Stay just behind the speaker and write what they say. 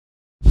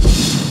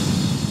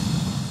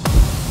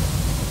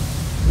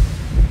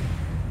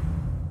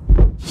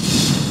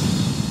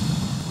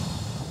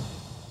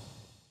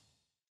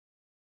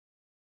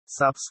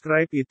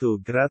Subscribe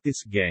itu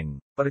gratis, geng.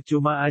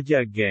 Percuma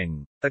aja,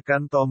 geng.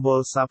 Tekan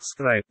tombol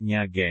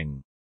subscribe-nya, geng.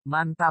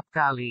 Mantap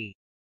kali.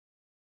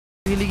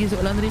 Lagi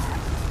soalan tadi.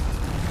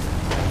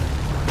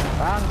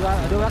 Bang,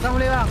 dua belakang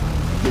boleh bang?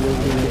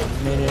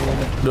 Boleh.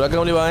 Dua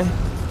belakang boleh bang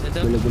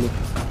Boleh.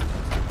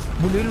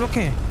 Boleh lu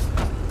pakai?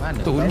 Mana?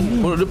 Tu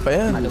duduk depan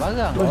kan? Ada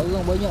barang.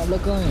 Barang banyak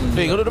belakang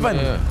ni. Kau duduk depan?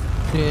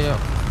 Ya.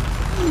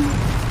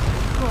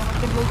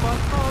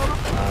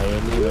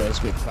 Ini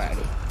respect part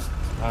ni.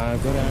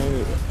 Korang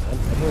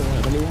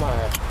balik rumah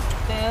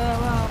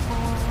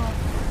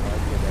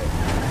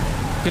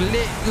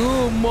Kelik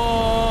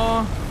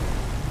rumah.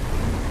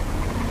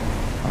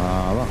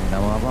 Abang,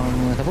 nama abang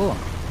siapa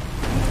bang?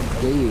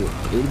 Jaya,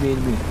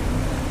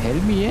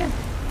 Helmi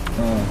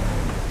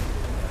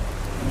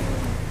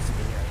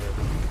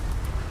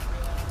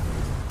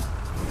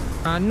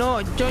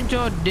Anak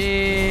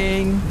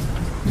concodeng.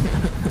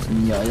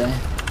 Minyak je.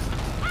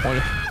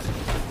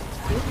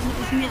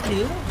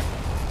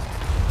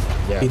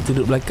 Kita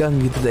duduk belakang,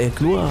 kita tak payah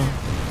keluar.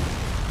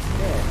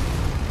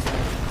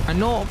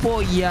 Anak po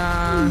ya.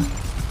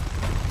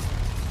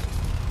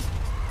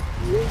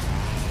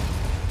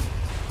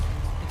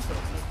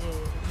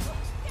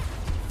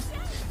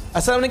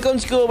 Assalamualaikum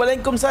Chiko.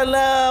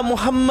 Waalaikumsalam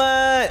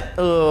Muhammad.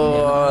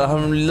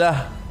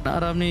 Alhamdulillah. Nak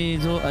Aram ni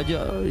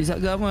ajak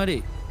Isak Gama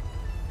adik.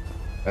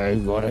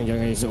 Korang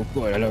jangan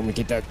sokok dalam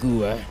kita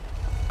aku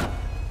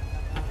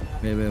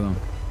Baik bang.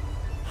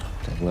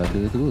 Tak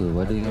ada tu,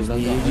 ada yang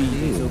belakang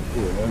Jadi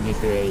sokok dalam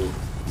kita ni.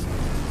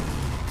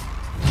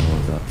 Oh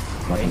tak.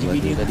 Mana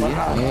berada tadi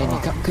ni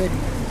kapkan.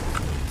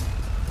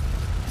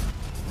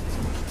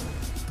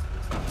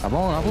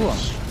 Abang apa bang?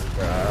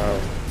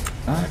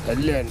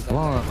 Thailand.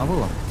 Abang apa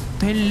bang?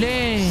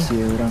 Thailand. Si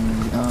orang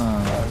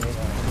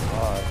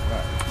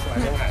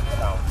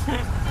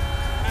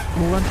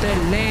Bukan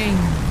Thailand.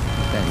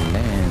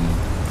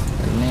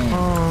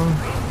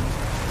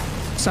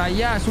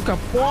 Saya suka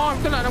pork,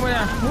 betul tak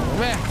namanya?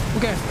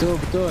 Bukan.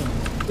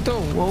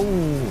 Betul. Wow,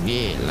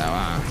 gila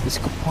wah.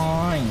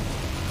 Diskopoy.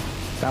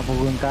 Kap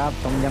burung kap,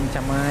 tom jam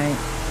camai.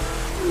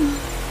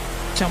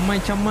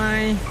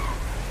 Camai.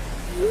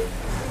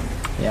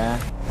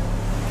 Ya.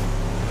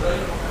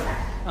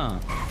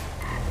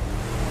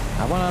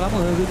 Abang dah lama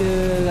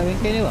kerja kat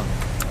bengkel ni bang?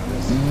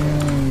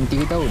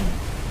 3 tahun.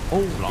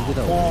 Oh, 3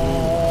 tahun.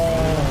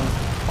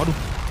 Aduh.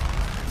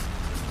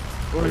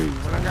 Oi,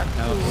 melanggar.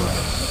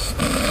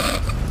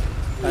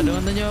 Ada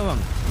orang tanya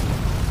bang.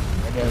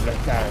 Ada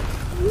belakang.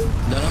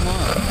 Dah lama.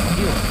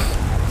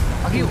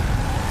 Pakio.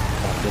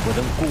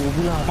 Daripada dengku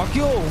pula.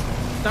 Pakio.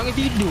 Jangan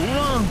tidur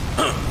lah.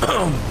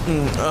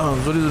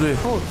 Sorry.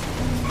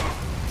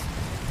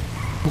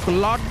 Bukan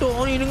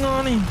ladok ni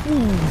dengar ni.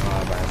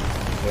 Bang.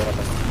 Orang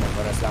pasti nak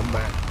orang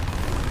selamat.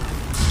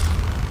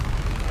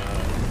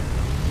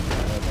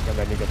 Takkan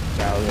berani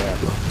kacau ya.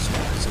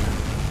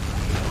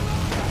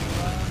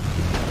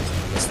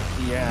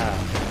 Mesti ya.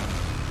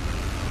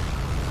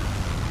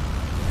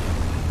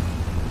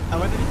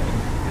 Apa tadi?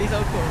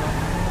 Lisa ukur.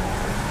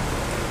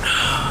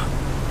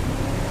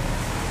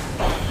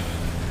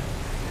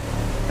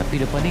 Tapi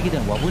depan ni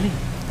kita nak buat apa ni?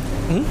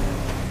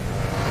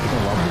 Kita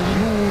buat apa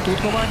dulu?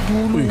 Tukar baju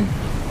dulu.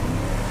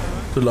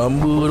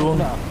 Terlamba tu bang.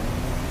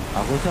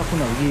 Aku rasa aku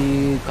nak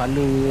pergi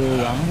colour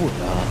rambut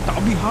lah. Tak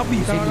habis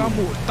kalau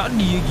rambut.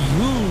 Tadi lagi.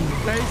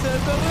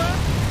 License tu apa?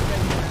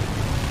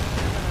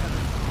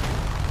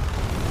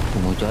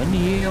 Macam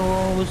ni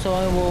orang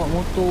besar bawa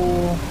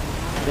motor.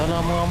 Jalan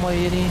ramai-ramai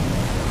je ni.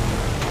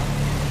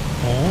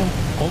 Oh,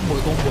 konvoy.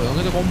 Orang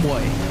kata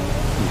konvoy.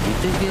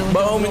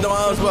 Bang minta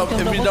maaf sebab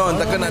every down.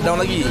 Takkan nak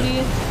down lagi.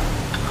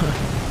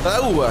 Tak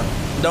tahu lah.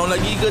 Down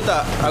lagi ke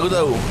tak? Aku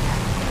tahu.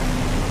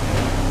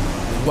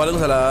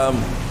 Waalaikumsalam.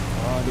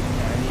 Dia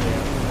punya ni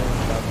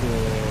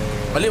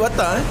Balik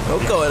Batam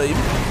kau lagi.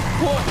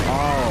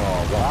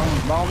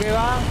 Bang okey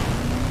bang.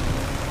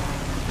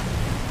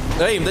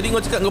 Rahim, tadi kau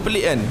cakap kau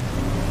pelik kan?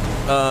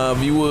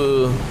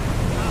 Viewer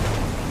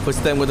first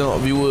time kau tengok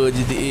viewer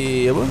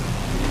GTA apa?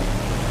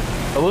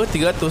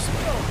 300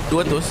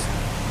 200.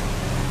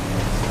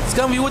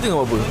 Sekarang viewer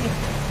tengok apa?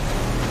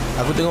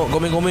 Aku tengok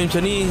komen-komen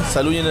macam ni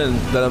selalunya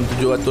dalam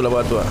 700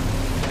 800 lah.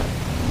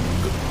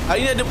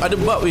 Hari ni ada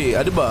bug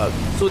ada bug.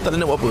 So tak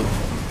nak buat apa.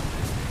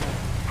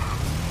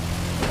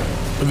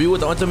 Viewer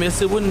tak macam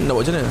biasa pun nak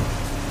buat macam mana?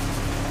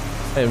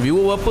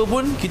 Viewer apa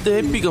pun kita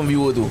happy kan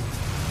viewer tu.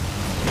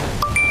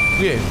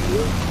 Okay.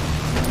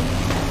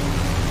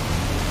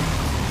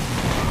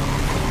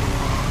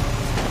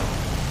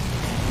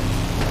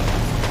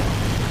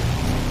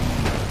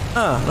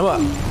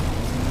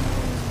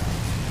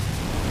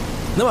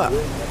 Nampak?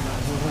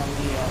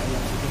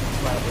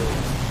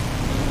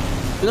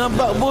 Tengah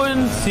bug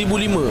pun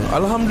 1,500.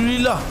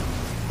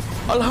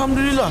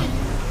 Alhamdulillah.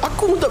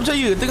 Aku pun tak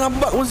percaya tengah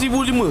bug pun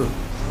 1,500.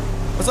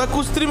 Pasal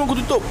aku stream aku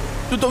tutup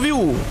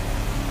view.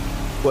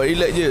 Buat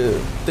relax je.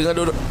 Tengah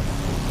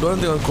diorang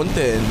tengah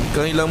konten,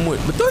 tengah hilang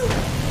mood. Betul.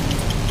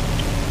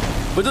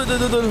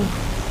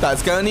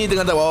 Tak, sekarang ni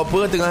tengah tak buat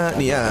apa, tengah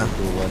ni lah.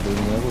 Tu ada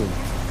ni apa?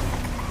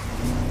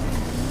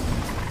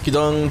 kita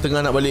orang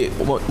tengah nak balik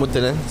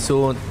motel kan.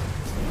 So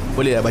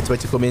boleh lah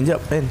baca-baca komen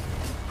jap kan.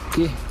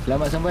 Okey,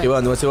 selamat sampai. Okay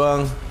bang, terima kasih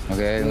bang.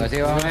 Okey, terima kasih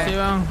bang. Terima kasih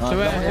bang.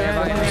 Selamat.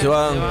 Terima kasih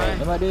bang.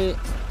 Selamat dik.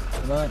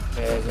 Selamat.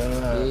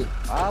 Dik.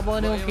 Abang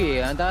ni okey,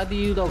 yang tadi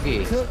tu tak okey.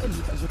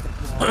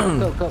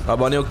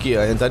 Abang ni okey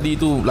lah. Yang tadi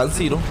tu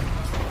langsir tu.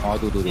 Oh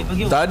tu.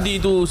 Tadi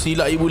tu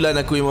silap bulan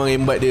aku memang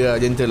rembat dia lah,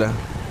 gentle lah.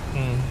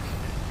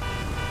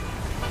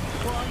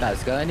 Tak,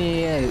 sekarang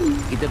ni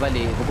kita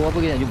balik. Pukul berapa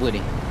kita nak jumpa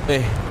ni?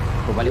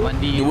 Kau balik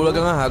mandi. Jumpa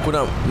belakang lah. Aku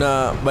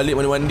nak balik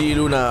mandi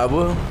dulu, nak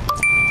apa?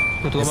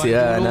 Biasa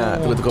lah, nak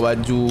tukar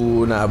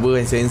baju, nak apa,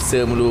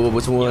 sensor dulu, apa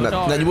semua.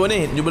 Nak jumpa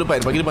ni, jumpa depan,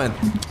 pagi depan.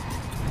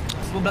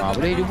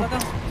 Boleh jumpa.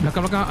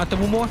 Belakang atas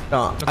bumbu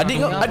lah. Adik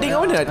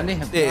kau mana?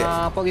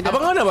 Abang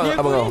kau mana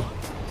abang kau?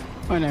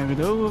 Mana aku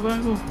tahu abang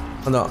aku.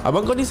 Tak,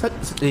 abang kau ni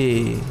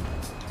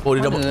oh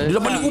dia dah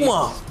balik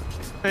rumah.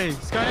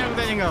 Sekarang aku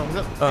tanya kau.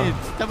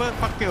 Siapa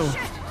Pakio?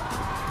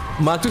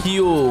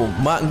 Makio,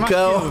 mak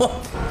kau.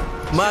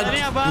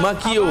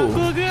 Makio. Abang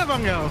aku ke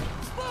abang kau?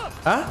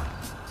 Ha?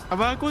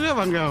 Abang aku ke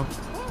abang kau?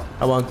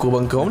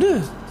 Abang kau mana?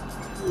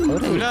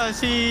 Itulah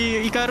si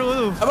Ikaro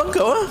tu. Abang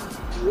kau ah?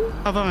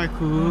 Abang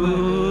aku.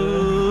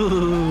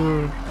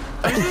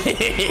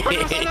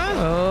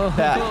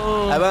 Tak.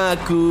 Abang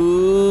aku.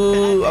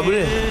 Apa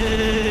dia?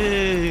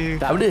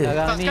 Apa dia?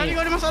 Tak sekali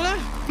kau ada masalah?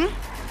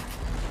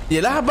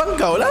 Yelah abang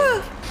kau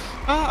lah.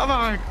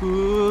 Abang aku.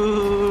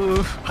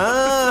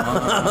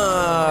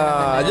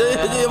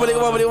 Jom balik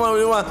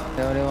rumah.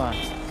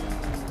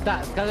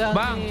 Tak, sekarang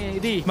Bang,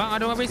 ni bang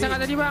ada orang pisang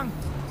kat tadi bang.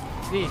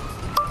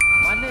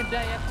 Mana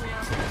dai aku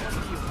yang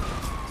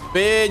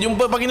aku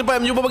Jumpa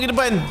pagi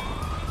depan.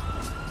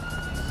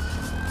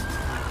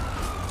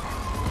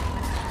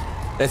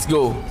 Let's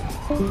go.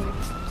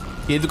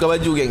 Okay, tukar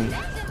baju geng.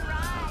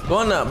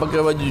 Kau nak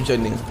pakai baju macam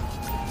ni?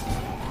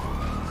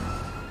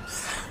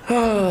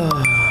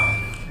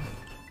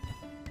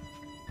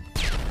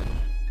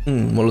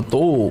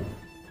 Molotov.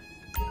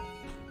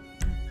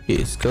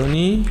 Okay, sekarang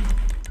ni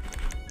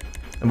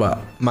nampak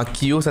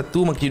Makio 1,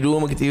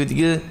 Makio 2, Makio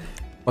 3,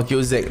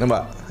 Makio Z,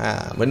 nampak?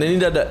 Benda ni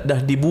dah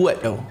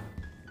dibuat tau.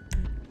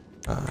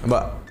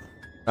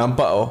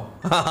 Nampak oh.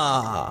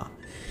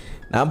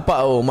 Nampak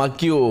oh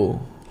Makio.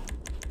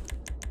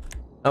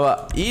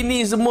 Nampak?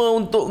 Ini semua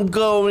untuk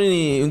kau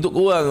ni, untuk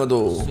korang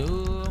tu.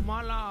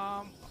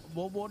 Semalam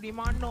bobo di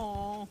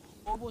mana?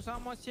 Bobo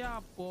sama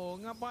siapa?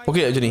 Ngapain?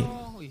 Okey macam ni.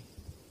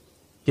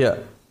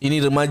 Ya, ini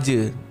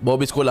remaja bawa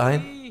habis sekolah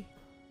kan.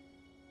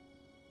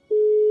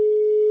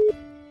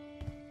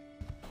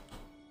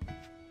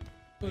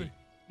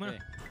 Mana?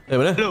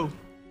 Mana? Hello.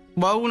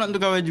 Baru nak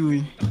tukar baju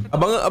ni.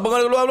 Abang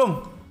dah keluar belum?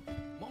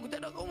 Mak aku tak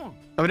ada kau mah.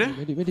 Apa dia?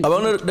 Medik. Abang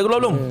dah keluar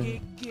belum?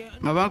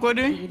 Abang aku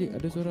ada ni. Medik,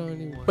 ada seorang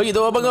ni. Bagi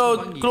tahu abang kau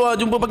keluar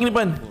jumpa parking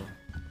depan.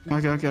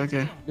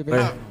 Okey. Dia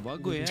pegang.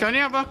 Bagus ya. Sekarang ni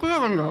abang aku ke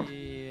abang kau?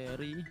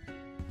 Hari ni.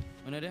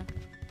 Mana dia?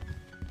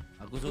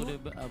 Aku suruh dia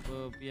apa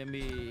pergi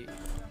ambil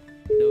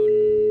daun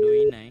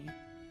inai.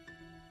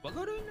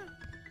 Bagus daun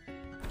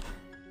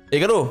inai.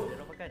 Karo.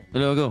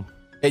 Hello aku.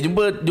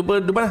 Jumpa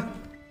depan lah.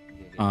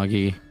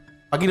 Okey.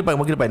 Parking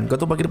depan. Kau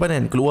tahu parking depan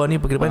kan? Keluar ni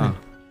parking depan.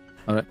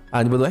 Alright.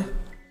 Jumpa tu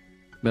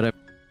Beres.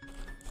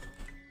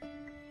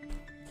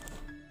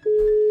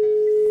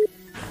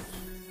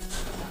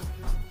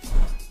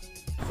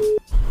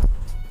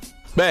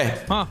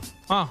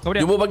 Kau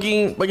dia. Jumpa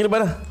parking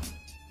depan lah.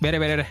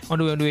 Beres. On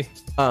the way.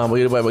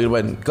 Parking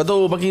depan. Kau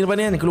tahu parking depan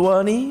ni kan?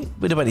 Keluar ni,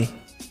 depan ni.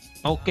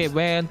 Okey,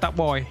 bentak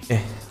boy.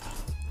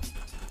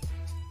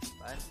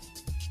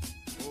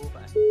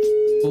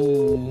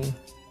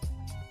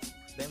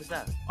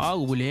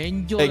 Aku boleh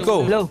enjoy.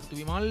 Ko.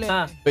 Tu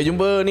malam.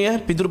 Jumpa ni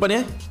pintu depan ni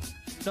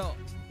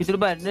Pintu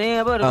depan ni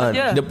apa? Depan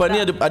je. Depan ni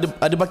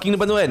ada parking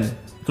depan tu kan?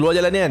 Keluar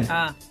jalan ni kan?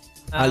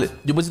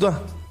 Jumpa situ lah.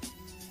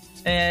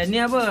 Ni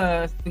apa?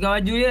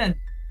 Tukar baju je kan?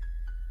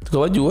 Tukar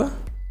baju lah.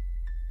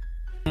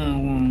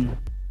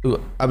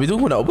 Habis tu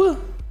kau nak apa?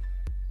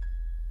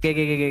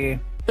 Okay.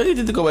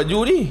 Kita tukar baju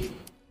ni.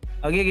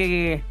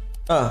 Okay.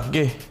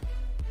 Okay.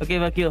 Okay,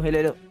 Makio.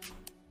 Hello.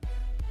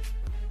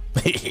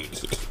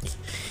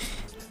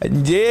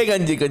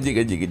 Anjing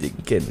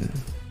Ken.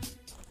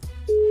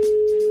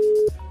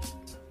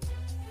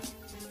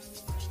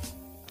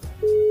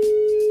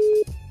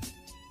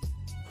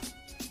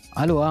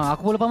 Halo,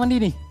 aku boleh lepas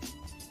mandi ni.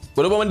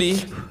 Boleh lepas mandi?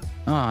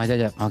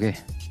 Jap.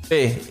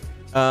 Okey.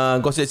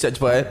 Kau siap-siap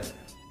cepat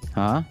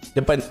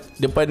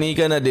Depan ni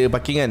kan ada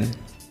parking kan?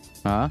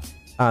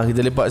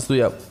 Kita lepak situ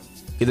jap.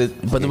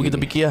 Lepas tu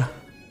kita fikir lah.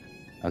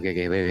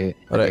 Okey, baik.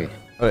 Alright.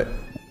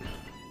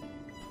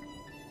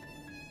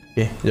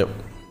 Okay, jap.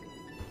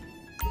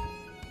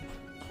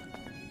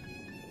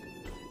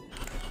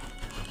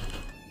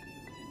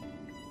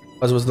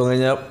 Pas tangan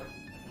jap.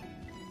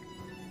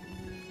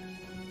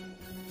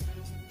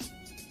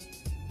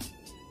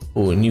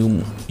 Oh,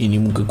 ini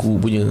muka ku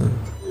punya.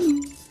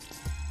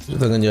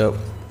 Tangan jap.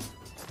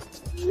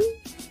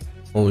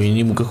 Oh, ini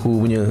muka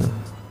ku punya.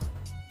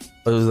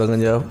 Pas tangan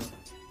jap.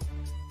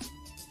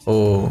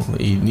 Oh,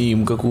 ini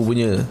muka ku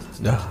punya.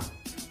 Dah.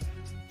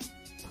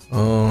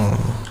 Oh.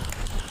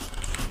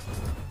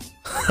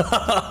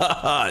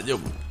 Jom.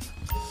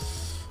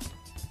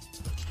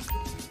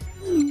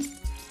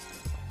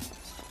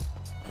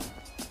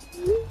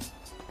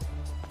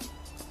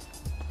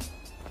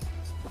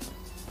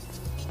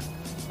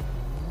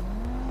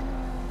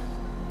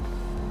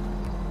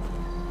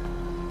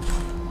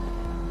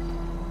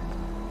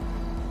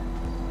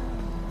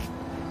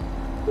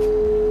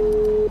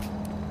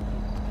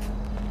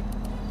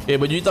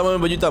 Baju hitam mana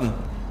baju hitam?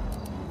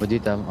 Baju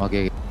hitam.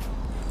 Okey.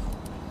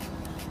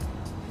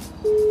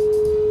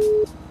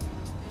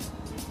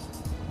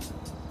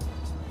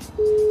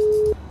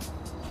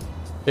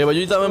 Baju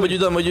hitam mana baju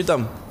hitam, baju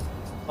hitam.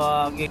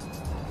 Okey.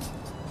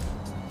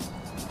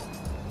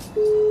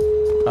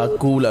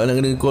 Aku pula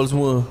kena call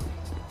semua.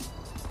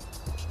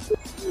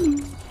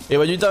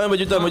 Baju hitam mana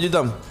baju hitam, baju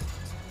hitam.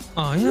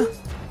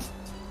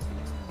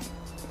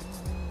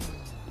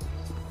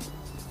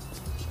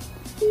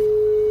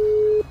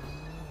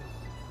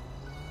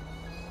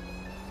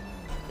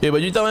 Ya.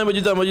 Baju hitam mana baju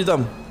hitam, baju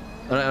hitam.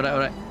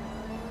 Alright.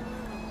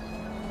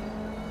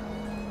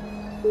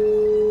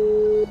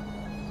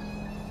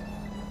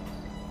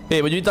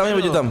 Baju hitam mana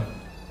baju hitam.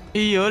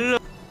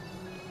 Iyalah.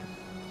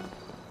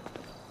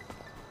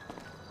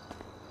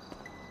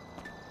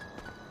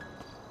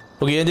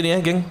 Okey, yang ni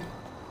geng.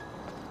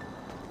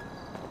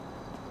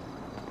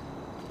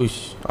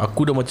 Uish,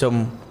 aku dah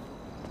macam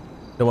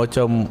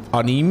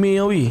anime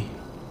lah weh.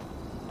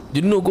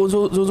 Jenuh kau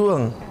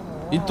seorang.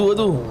 Itu lah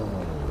tu.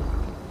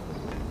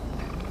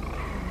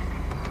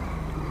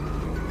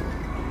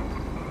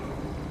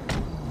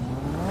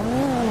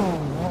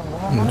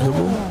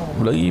 Siapa?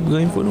 Berlari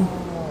pegang handphone tu.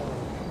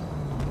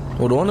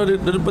 Oh, diorang dah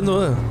depan tu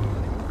lah.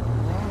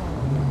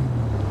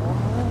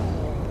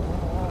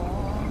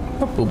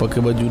 Apa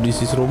pakai baju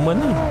This is Roman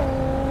ni?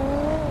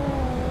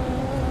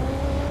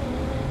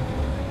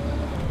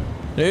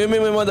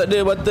 Memang tak ada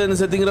button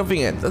setting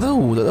grafik kan? Tak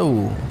tahu.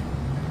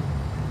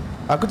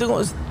 Aku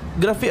tengok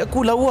grafik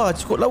aku lawa,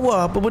 cukup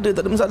lawa. Apa benda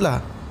tak ada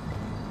masalah.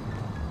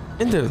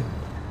 Enter.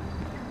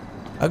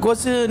 Aku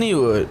rasa ni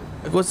kot.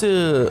 Aku rasa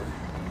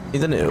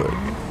internet kot.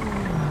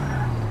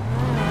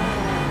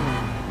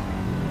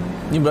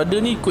 Ni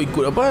brother ni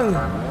ikut apa hal?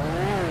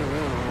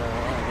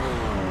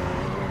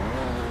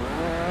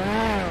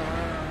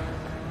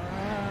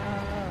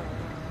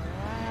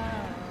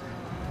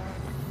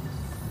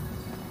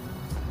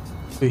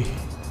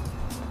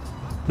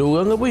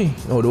 Dua orang ke apa ni?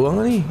 Oh, dua orang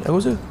lah ni. Aku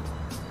rasa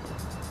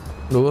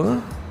dua orang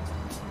lah.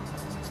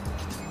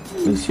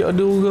 Mesti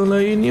ada orang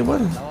lain ni apa?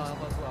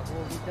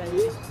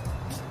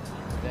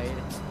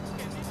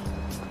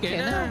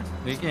 Ken.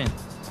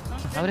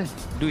 Apa dia?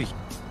 Dui.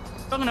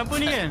 Kau kenapa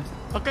ni kan?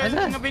 Pakai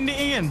tengah pendek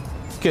ni kan?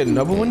 Ken,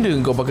 apa benda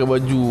kau pakai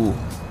baju?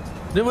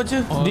 Dia baca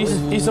this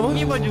is apa?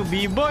 Ni baju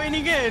B-boy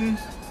ni kan?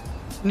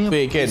 Ni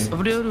apa? Ken,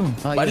 Apa dia tu?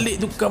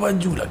 balik tukar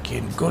baju lah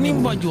Ken. Kau Ni ni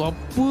baju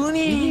apa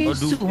ni?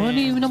 Esok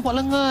ni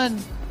nampak lengan.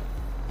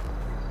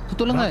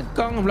 Tutup lengan.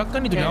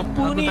 Belakang ni tu apa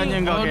Aku ni? tanya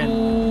kau, Ken.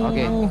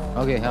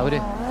 Okey, apa dia?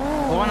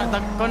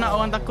 Kau nak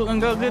orang takut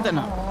dengan kau ke tak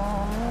nak?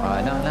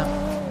 Nak.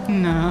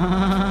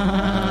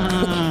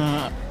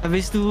 Nak.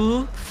 Habis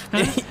tu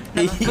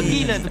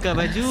pergilah tukar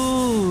baju.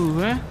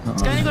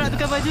 Sekarang ni kau nak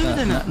tukar baju ke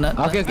tak nak?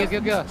 Okey.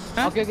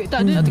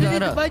 Tak ada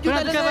tukar baju. Kau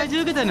nak tukar baju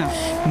ke tak nak?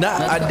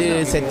 nak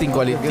ada setting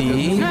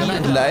quality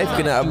live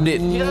kena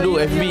update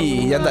dulu FB.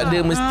 Yang tak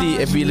ada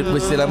mesti FB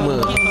versi lama.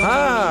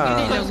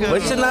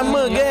 Versi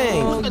lama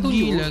geng.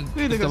 Gila.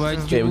 Tukar baju.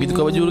 Okay, pergi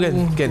tukar baju dulu kan.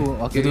 Ken,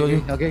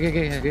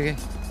 Okey.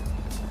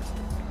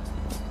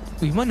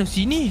 Wih, mana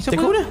sini? Siapa?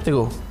 Teko mana?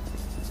 Teko.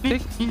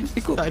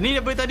 Ikut. Tak, ni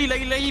daripada tadi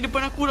lagi-lagi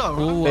depan aku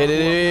tau.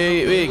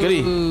 Weh,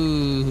 kali.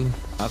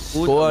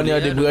 Aku Korang ni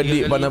ada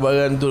beradik pandai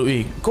barang tu.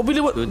 Kau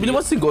bila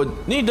masa kau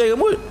ni dye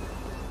rambut?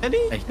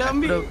 Tadi dah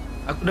ambil.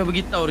 Aku dah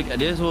beritahu dekat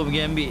dia suruh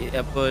pergi ambil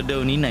apa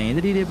daun inai.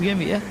 Tadi dia pergi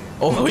ambil ya.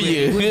 Oh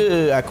ya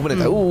ke? Aku mana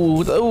tahu,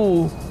 tak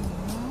tahu.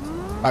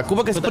 Aku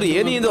pakai spray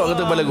ni tu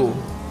kata kepala aku.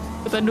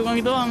 Kau tak duduk dengan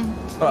kita orang.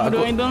 Kau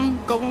duduk dengan kita orang,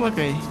 kau pun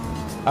pakai.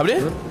 Apa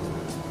dia?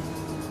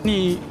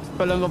 Ni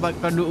kalau kau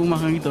duduk rumah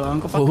dengan kita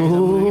orang, kau pakai sama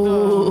dengan kita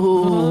orang.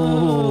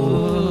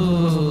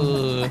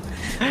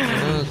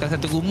 Kalau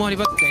satu rumah dia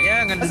pakai ya.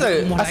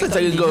 Asal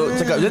cara kau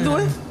cakap macam tu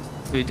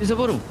Itu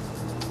siapa tu?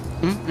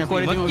 Aku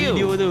ada tengok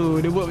video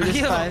tu. Dia buat macam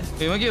style.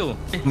 Makio.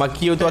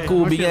 Makio tu aku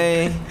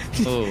bingai.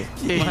 Oh.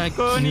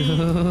 Kau ni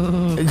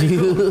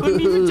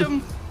macam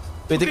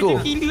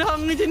Teko. kerja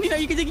kilang macam ni, nak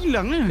pergi kerja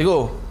kilang lah. Teko.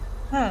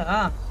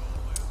 Ha.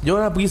 Jom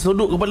lah pergi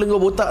sodok kepala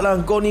kau botak lah.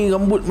 Kau ni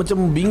rambut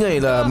macam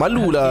bingai lah.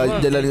 Malu lah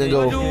jalan dengan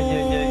kau.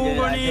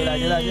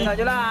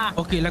 Jelah.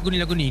 Okey, lagu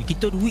ni.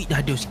 Kita duit dah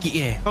ada sikit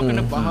Kau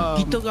kena faham.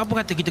 Kita apa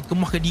kata kita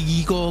kemahkan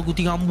diri kau,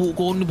 gunting rambut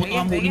kau ni, potong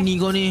rambut ni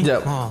kau ni.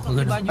 Sekejap.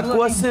 Aku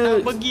rasa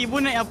Pergi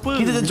pun naik apa?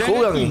 kita tak cukup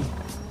orang ni.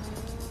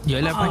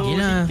 Yalah,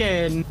 pagilah.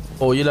 Ken.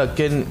 Oh yelah,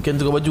 Ken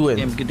tukar baju kan.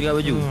 Kita tukar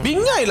baju.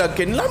 Bingai lah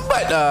Ken,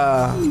 lambat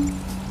dah.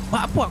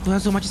 Apa aku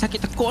rasa macam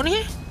sakit tekuk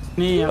ni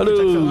Ni aku Aduh.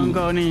 cakap dengan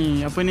kau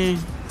ni. Apa ni?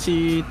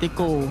 Si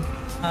Teko.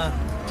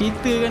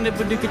 Kita kan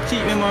daripada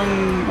kecil memang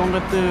orang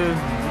kata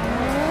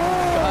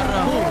ke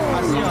arah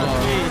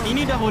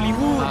Ini dah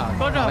Hollywood.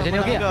 Kau dah macam ni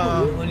okey?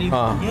 Macam ni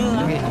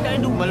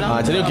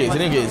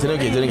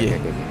okey.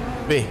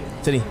 Weh,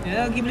 macam ni.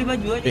 Dia lagi beli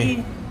baju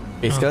ni.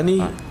 Sekarang ni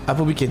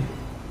apa bikin?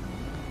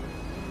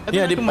 Ni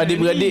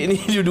adik-beradik ni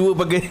dua-dua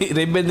pakai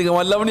reband tengah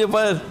malam ni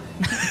apa?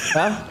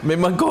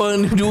 Memang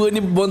korang dua ni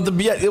born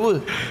terbiat ke apa?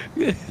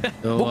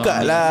 Buka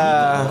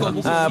lah.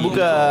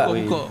 Buka.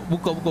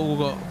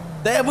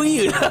 Tak apa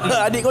ya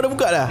lah. Adik kau dah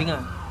buka dah?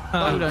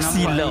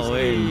 silau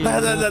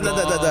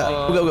Tak.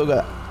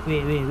 Buka.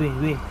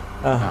 Weh.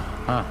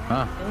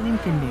 Ni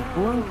macam ni.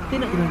 Orang kita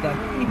nak jalan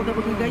kaki,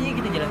 pakai gaya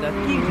kita jalan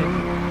kaki macam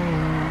ni.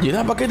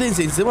 Yelah, pakai lane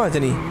sensor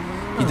macam ni.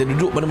 Kita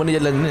duduk mana-mana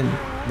jalan kan.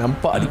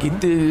 Nampak ada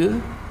kereta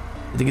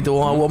ke, kita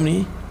orang awam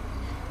ni,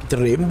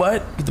 kita rembat,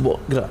 kita bawa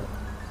gerak.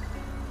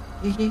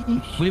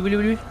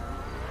 Boleh.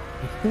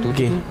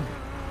 Okey.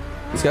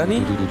 Sekarang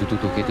ni Tu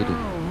kereta tu.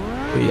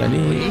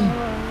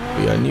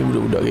 yang ni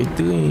budak-budak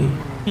kereta ni.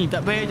 Ni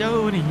tak payah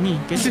jauh ni. Ni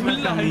kereta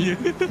belakang ni.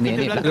 Ni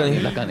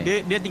belakang ni.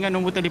 Dia tinggal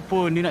nombor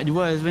telefon. Dia nak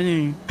jual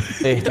sebenarnya.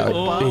 Tak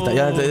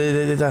payah.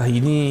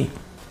 Ini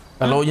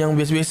kalau yang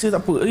biasa-biasa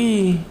tak apa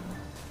ni.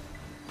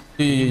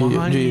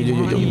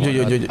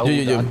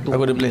 Jom.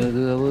 Aku ada plan.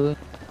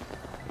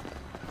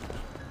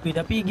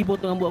 Tapi pergi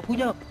potong rambut aku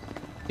jap.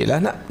 Yelah,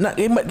 nak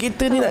rembat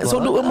kereta ni, nak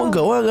sodok rambut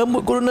kau lah.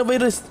 Rambut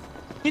coronavirus.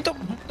 Ni tak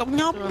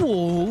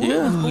menyapu.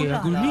 Ya.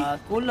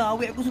 Sekolah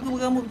awet aku suka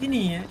berambut macam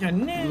ni. Macam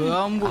mana?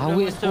 Rambut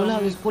Awet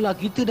sekolah.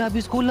 Kita dah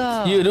habis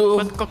sekolah. Ya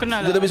tu. Kau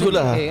kenal Kita lah. dah habis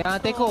sekolah.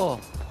 Teko.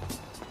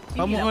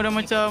 Rambut kau dah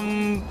macam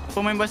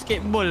pemain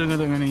basketball kau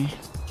tengok ni.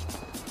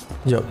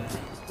 Jom.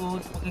 Kau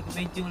pakai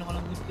kemeja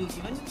malam-malam buta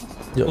gimana?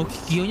 Jom. Oh,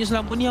 kiranya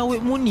selama ni awet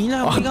murni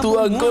lah. Tu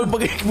lah kau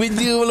pakai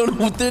kemeja malam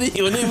buta ni.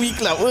 Mana we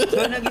club ke?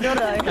 Kau nak pergi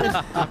dorang.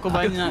 Aku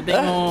banyak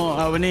tengok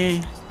apa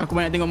ni. Aku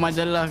banyak tengok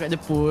majalah kat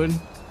Jepun.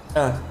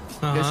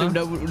 Biasa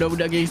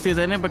budak-budak gangster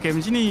sana pakai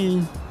macam ni.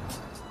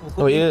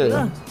 Oh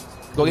ya.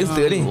 Kau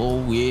gangster ni?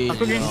 Oh weh.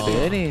 Aku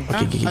gangster ni.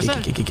 Okey.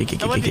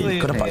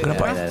 Kau dapat.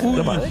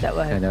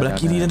 Belah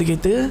kiri ada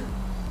kereta.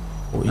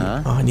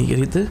 Oh ni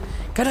kereta.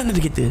 Kanan ada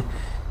kereta.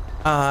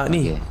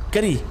 Ni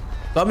kiri.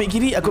 Kau ambil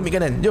kiri, aku ambil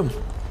kanan. Jom.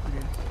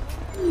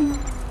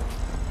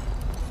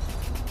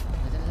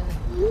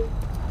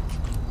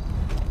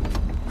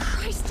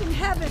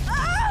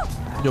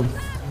 Jom.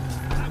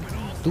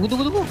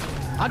 Tunggu.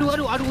 Aduh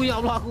ya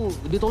Allah aku.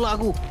 Dia tolak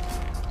aku.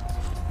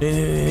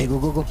 Ni.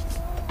 Go.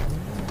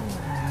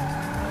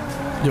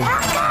 Jom.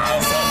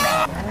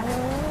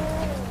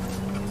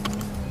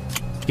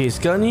 Okey,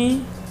 sekarang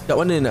ni kat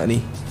mana nak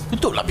ni?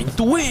 Tutuplah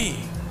pintu weh.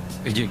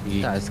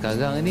 Tak,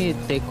 sekarang ni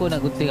Teko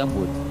nak gunting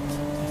rambut.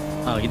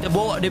 Kita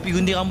bawa dia pergi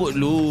gunting rambut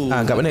dulu.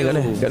 Kat mana?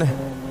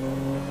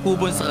 Aku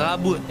pun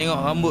serabut tengok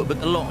rambut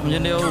bertelok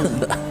macam dia.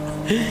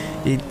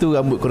 Itu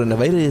rambut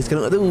coronavirus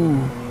kalau nak tahu.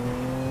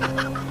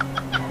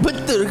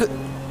 Betul ke?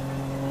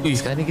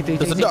 Sekarang ni kita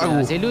tersedak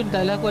aku. Salon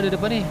tak lah, aku ada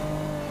depan ni.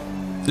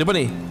 Depan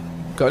ni?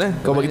 Kau mana?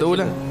 Kau bagi tahu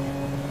lah.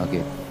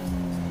 Okey.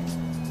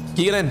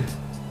 Kiri kanan?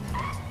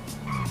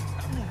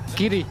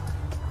 Kiri.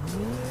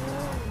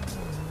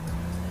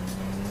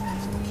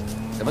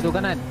 Lepas tu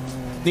kanan.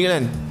 Ni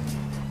kanan?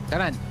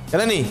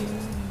 Kanan ni?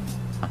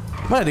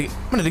 Mana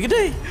ada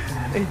kedai?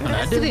 Mana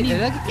ada ni?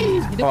 Ada lagi.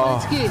 Di depan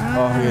sikit.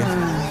 Okey.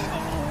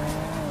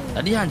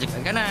 Tadi hang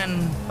cakap kanan.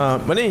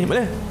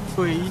 Mana?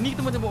 Oi, ini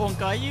tempat-tempat orang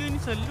kaya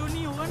ni, salon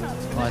ni orang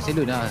nak.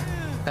 Salon lah.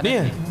 Ni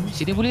ya?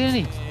 Sini boleh lah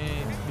ni.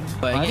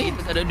 Baiknya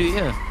kita tak ada duit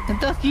ke?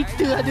 Entah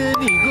kita ada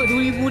ni. Kot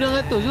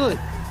 2,600 kot.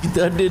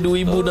 Kita ada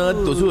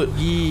 2,600 kot.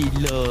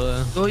 Gila.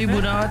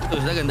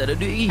 2,600 takkan tak ada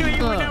duit lagi.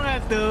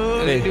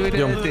 2,600.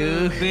 Jom.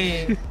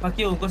 Weh,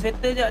 Pakio, kau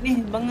settle jap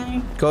ni bangang ni.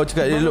 Kau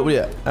cakap dia duduk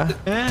boleh tak?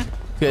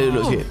 Cakap dia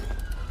duduk sikit.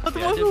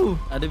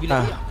 Ada bilik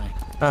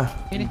tak?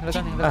 Ni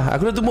belakang ni.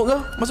 Aku dah tumbuk kau.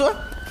 Masuk lah.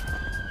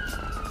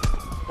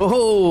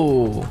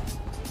 Oh.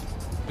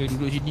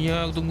 Duduk sini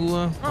lah, aku tunggu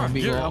lah.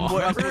 Ambil kau.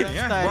 Rambut aku yang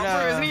style lah. Buat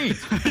apa kat sini?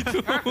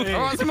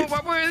 Awak semua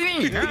buat apa kat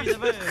sini? Ini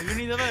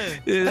siapa?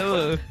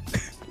 Siapa?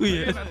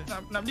 Ui,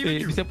 nak berdiri.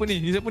 Ni siapa ni?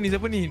 Ni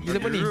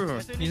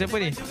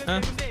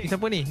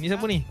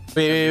siapa ni?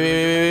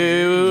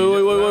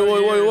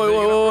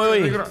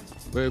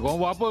 Woi, korang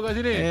buat apa kat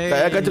sini? tak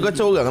payah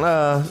kacau-kacau orang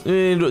lah.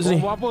 Duduk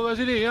sini. Korang buat apa kat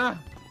sini, ha?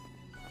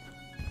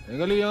 Lain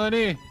kali yang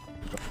ni.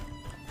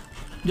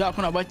 Sekejap aku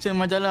nak baca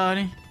majalah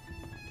ni.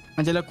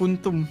 Majalah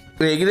Kuntum.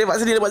 Kita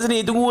dapat sini.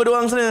 Tunggu ada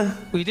orang sana.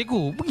 Weh,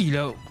 Teko,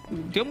 pergilah.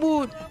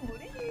 Rambut.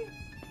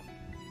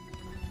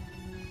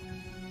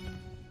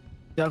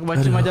 Sekejap aku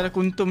baca majalah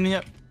Kuntum ni,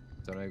 jap.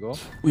 Assalamualaikum.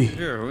 Wih.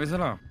 Ya,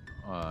 waalaikumsalam.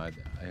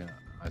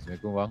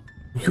 Assalamualaikum bang.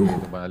 Yuh.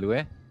 Tempat lalu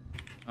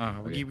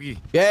Pergi.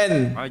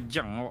 Ken.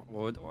 Ajang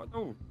awak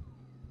tahu.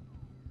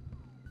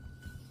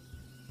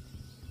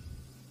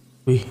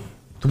 Wih,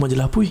 tu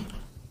majalah apa weh?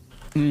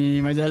 Ni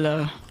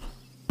majalah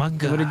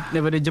Mangga.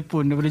 daripada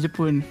Jepun.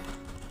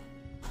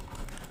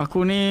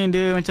 Aku ni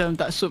dia macam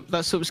tak sup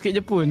sikit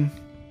Jepun.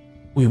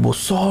 Wih,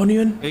 besar ni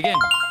kan. Ken,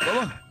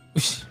 apa?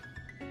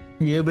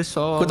 Ya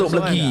besar. Kau tengok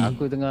belagi.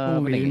 Aku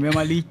tengah menangis.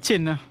 Memang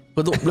licin lah.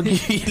 Kau tengok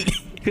belagi.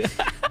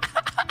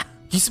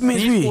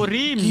 Kismet Ni weh.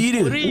 sporim.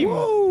 Gila. Sporim.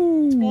 Wow.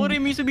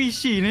 Orang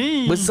Mitsubishi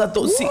ni. Besar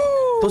toksik.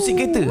 Toksik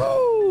kereta.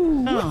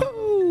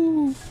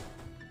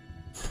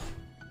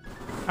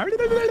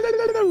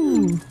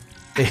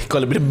 Kau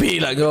lebih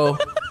lah kau.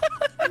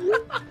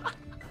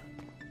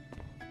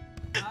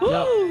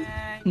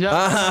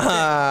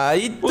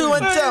 Itu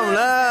macam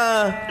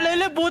lah.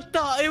 Lele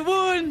botak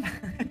pun.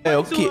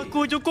 Okey. So aku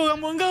cukur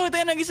rambut kau,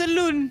 tak nak pergi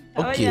salon.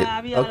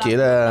 Okey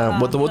lah.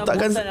 Botak-botak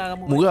kan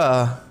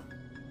murah.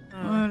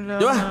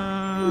 Jom lah.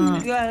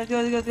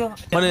 Tengok.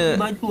 Mana?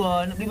 Baju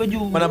lah, nak beli baju.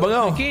 Mana abang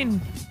kau?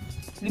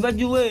 Beli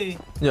baju weh.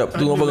 Sekejap,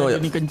 tunggu abang kau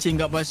sekejap. Ni kencing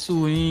kat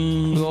basuh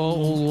ni. Ya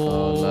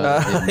Allah.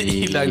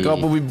 Hilang kau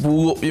apa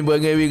buruk punya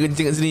perangai weh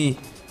kencing kat sini.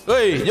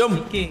 Oi, jom.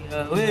 Okey,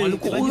 weh.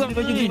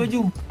 Beli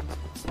baju.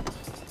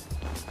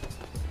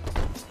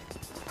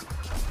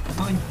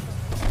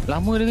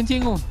 Lama dia kencing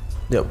tu.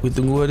 Sekejap, kita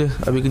tunggu ada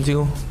habis kencing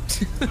kau.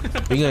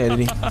 Ingat ada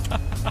ni.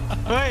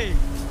 Hei.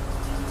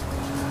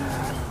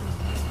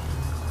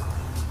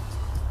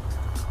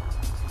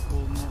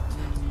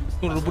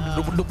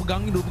 Duk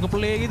pegang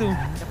play gitu.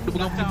 Duk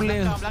pegang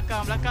play.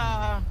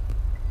 Belakang.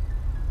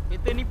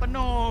 Kereta ni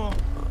penuh.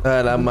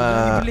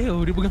 Alamak.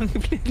 Dia pegang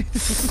play.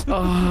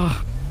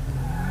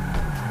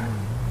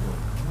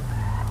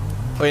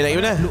 Oi, nak pergi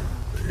mana?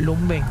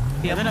 Lombeng.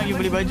 Kita nak pergi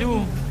beli baju.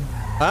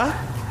 Ha?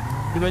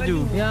 Beli baju.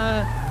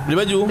 Ya. Beli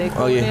baju?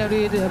 Teko Okey. ni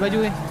ada baju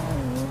ni.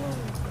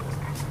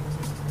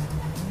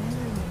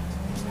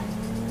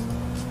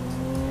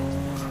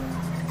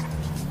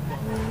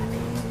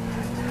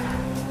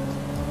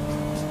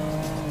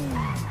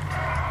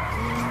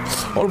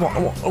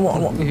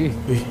 Alamak.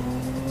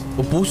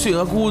 Pusing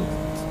aku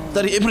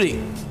tarik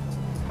brake.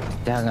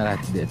 Janganlah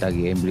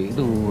tarik handbrake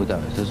tu. Tak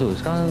susul.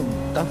 Sekarang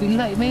traffic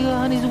light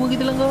merah ni semua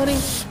kita langgar ni.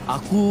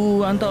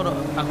 Aku hantar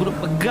aku duk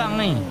pegang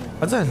ni.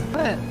 Asal?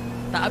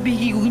 Tak habis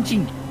gigi aku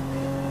kencing.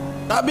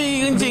 Tak habis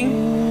kencing.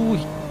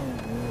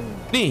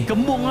 Ni,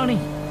 Kembung lah ni.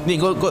 ni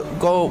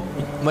kau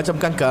macam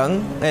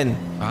kangkang kan?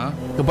 Ha?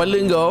 Kepala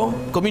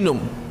kau minum.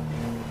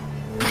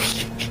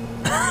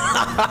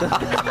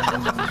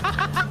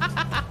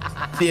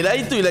 Yelah,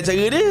 itulah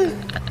cara dia.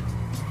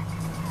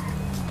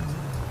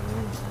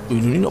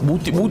 Ini nak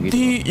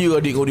butik-butik je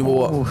adik kau ni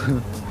bawa.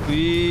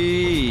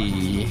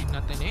 Wih.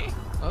 Nata ni.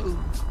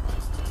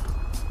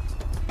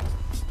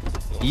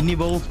 Ini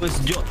baru first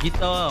job kita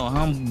tau.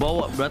 Hang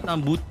bawa datang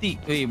butik.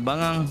 Weh,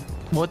 bangang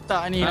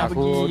botak ni nak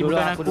pergi. Aku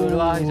Bukan dulu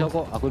lah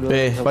sokok. Aku dulu.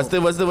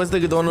 Faster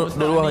kita orang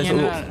duduk luar ni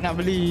esok. nak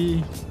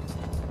beli.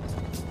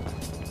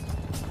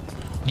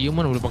 Dia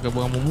mana boleh pakai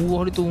barang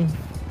murah dia tu.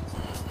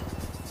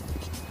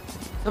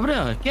 Apa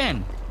dia?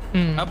 Ken?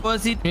 Apa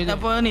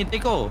ni?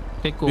 Teko?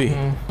 Teko. Weh.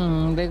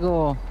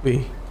 Tengok.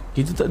 Weh,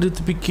 kita tak ada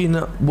terfikir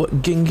nak buat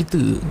geng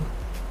kita.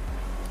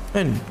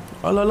 Kan?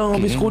 Alang-alang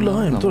habis sekolah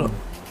kan, betul tak?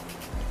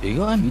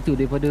 Tengok kan? Itu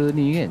daripada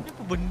ni kan.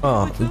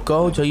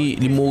 Kau cari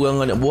 5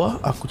 orang anak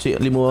buah, aku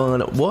cari 5 orang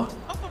anak buah.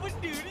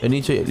 Yang ni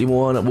cari 5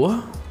 orang anak buah.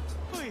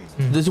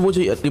 Kita semua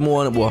cari 5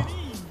 orang anak buah.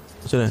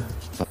 Macam mana?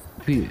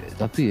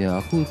 Tapi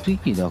aku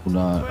fikir dah aku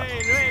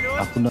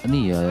nak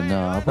ni ya,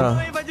 nak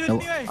apa?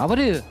 Apa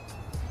dia?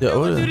 Ya,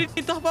 apa Baju dia? ni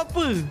entah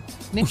apa-apa.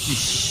 Ni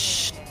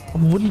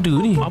Apa benda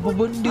ni? Apa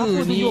benda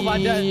Apa ni? tunjuk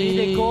badan ni,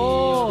 Teko?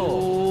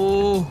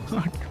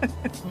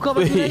 Kau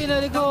Weh. baju lain lah,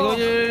 Teko.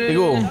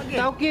 Teko,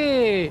 Tak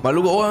okey. malu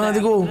kat orang lah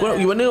Teko. Kau nak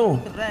pergi mana tu?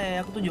 Terai,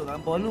 aku tunjuk kat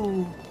hampa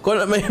lu. Kau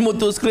nak main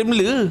motor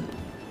scrambler?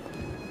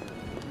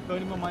 Kau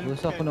ni memalukan.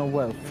 Terus aku nak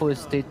buat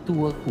first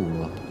tattoo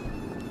aku.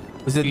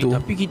 Macam tu.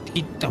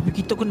 Tapi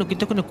kita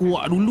kena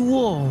kuat dulu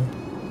ah.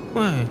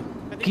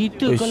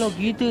 Kita Uish. kalau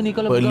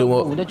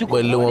berlaku dah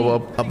cukup. Belum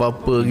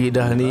apa-apa lagi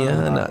dah ni ya.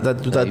 Nak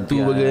tatu-tatu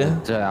bagai.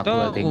 Aku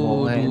dah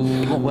tengok kan.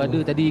 Tengok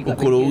brother tadi kat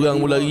Pukul bengkel orang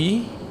dia. pun lagi.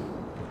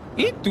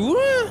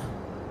 Itulah.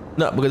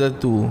 Nak pakai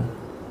tatu.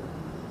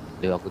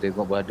 Dia aku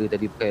tengok brother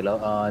tadi pakai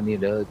ni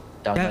dah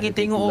Jangan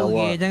tengok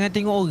orang,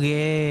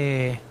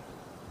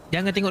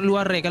 jangan tengok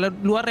luar rek. Kalau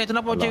luar rek tu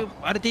nampak macam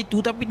ada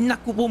tattoo tapi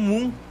nak aku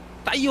pomung.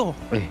 Tak payah.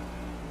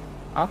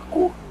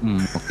 Aku?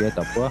 Okey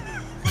tak apa.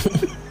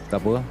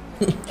 Tak apa.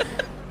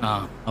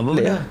 Apa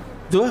benda?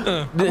 Tu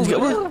lah. Dia nak cakap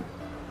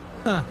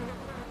apa?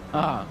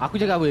 Aku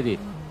cakap apa tadi?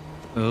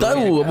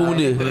 Tahu apa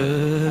benda.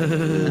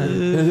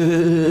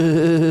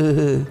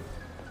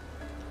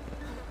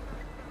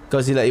 Kau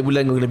silap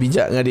bulan kau kena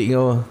pijak dengan adik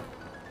kau.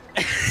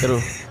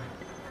 Terus.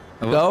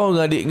 Kau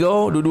dengan adik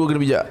kau dua-dua kena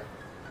pijak.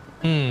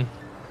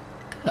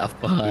 Tak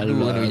apa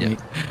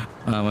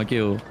lah.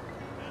 Makio.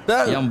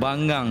 Tak. Yang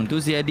bangang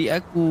tu si adik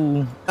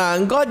aku.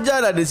 Kau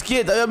ajar lah ada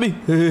sikit tak habis.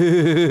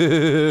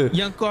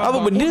 Yang kau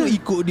Apa benda?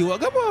 ikut dia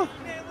buat apa?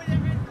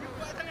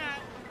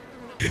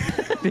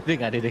 Dia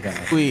dengar.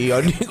 Weh,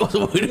 adik kau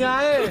semua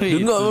dengar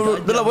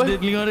dalam apa? Dia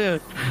telinga dia.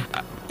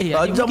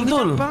 Tajam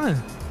betul.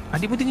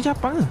 Adik pun tengah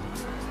capang ke?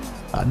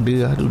 Ada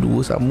lah dua-dua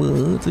sama.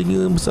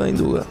 Telinga besar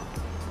itu lah.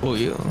 Oh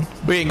ya.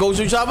 Weh, kau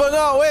susah apa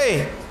kau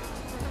weh?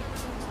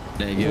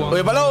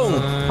 Weh, Palung.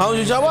 Kau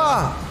susah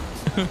apa?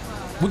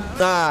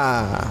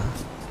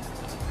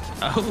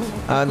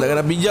 Tak kena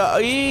pijak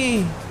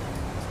lagi.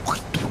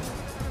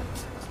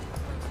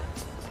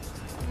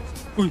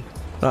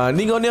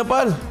 Ni kau ni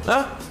apa? Ha?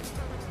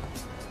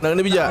 Nak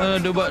kena pijak?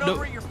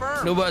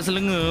 Duk buat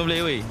selenga boleh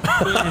weh.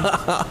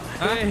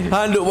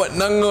 Duk buat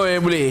nangoi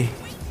boleh.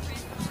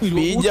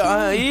 Pijak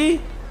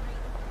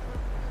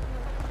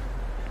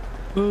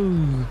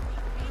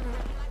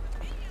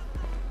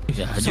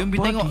Jom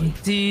pergi tengok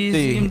si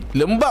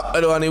lembab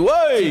ada orang ni.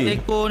 Woi.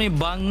 Teko ni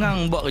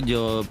bangang buat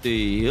kerja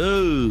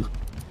betul.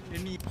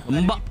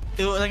 Lembab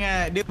teruk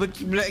sangat. Dia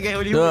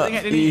berkiblatkan Hollywood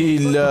sangat dia ni.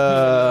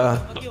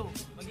 Ilah.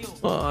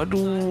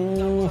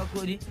 Aduh.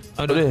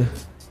 Boleh.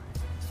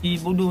 Si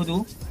bodoh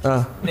tu.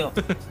 Tengok.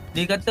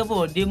 Dia kata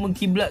apa? Dia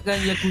mengkiblatkan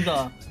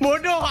Yakuza.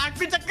 Bodoh,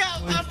 aku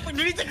cakap apa?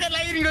 Dia cakap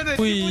lain ni tu.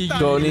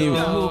 Kau ni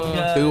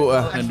teruk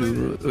lah.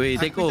 Aduh. Weh,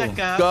 Teko.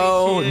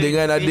 Kau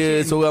dengan ada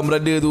seorang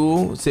brother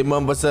tu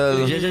sembang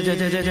pasal.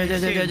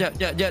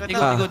 Jap.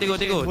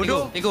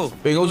 Teko.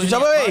 Weh, kau suruh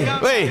siapa weh?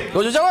 Weh,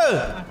 kau suruh siapa?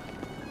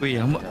 Weh,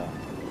 hamba.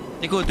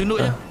 Teko, tunduk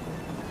je.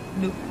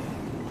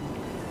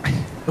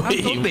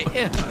 Tobek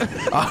je.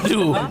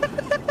 Aduh.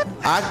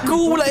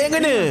 Aku pula yang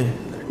kena.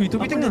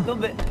 Tobek tengah.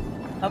 Tobek.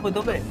 Apa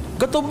tobek?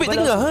 Kau tobek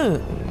tengah ha?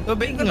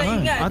 Tobek tengah.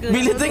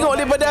 Bila tengok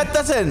daripada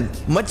atas kan,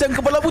 macam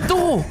kepala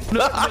butuh.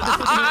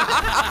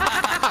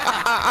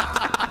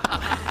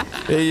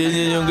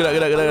 Jom gerak.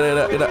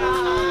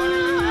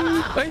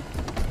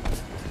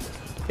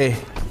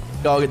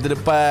 Kau kereta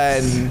depan.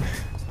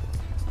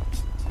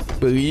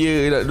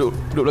 Beria nak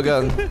duduk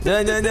belakang.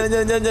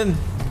 Jangan.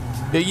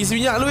 Isi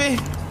minyak lu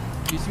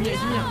Isi minyak.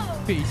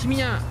 Isi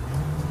minyak.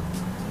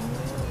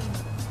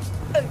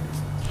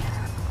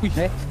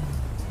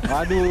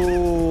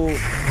 Aduh,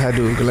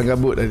 kelang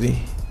kabut tadi.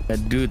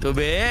 Aduh,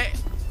 Tobek.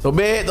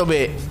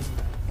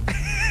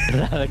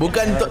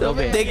 Bukan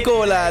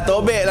Teko lah,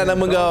 Tobek lah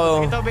nama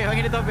kau.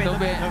 Panggil dia Tobek.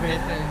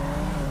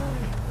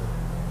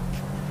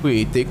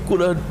 Weh, Teko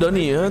dah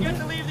ni ha.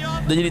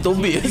 Dah jadi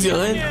Tobek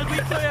sekarang kan.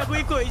 Aku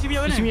ikut. Isi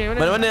minyak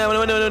mana?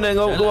 Mana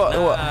kau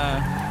bawa.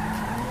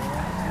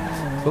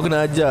 Kau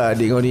kena ajar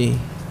adik kau ni.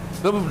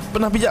 Kau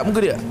pernah pijak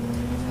muka dia?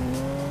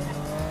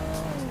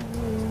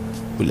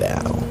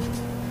 Pulau.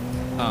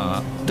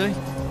 Betul.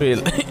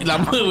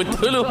 Lama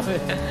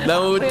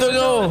betul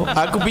kau.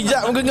 Aku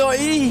pijak muka kau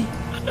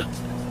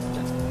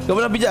Kau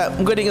pernah pijak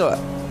muka adik kau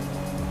tak?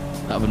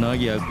 Tak pernah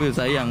lagi. Aku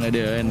sayang kat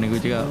dia kan, aku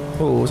cakap.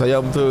 Oh,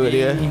 sayang betul kat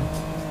dia.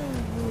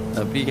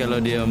 Tapi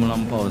kalau dia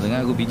melampau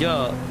sangat, aku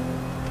pijak.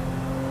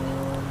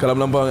 Kalau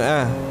melampau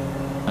sangat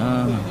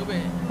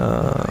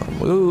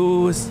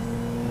bagus.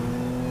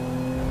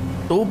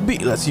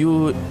 Tobek lah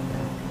siut.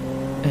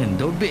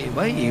 Tobek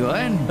baik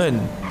kan?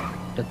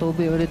 Dah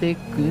tobek pada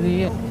Teko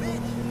ni kan.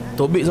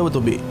 Tobek siapa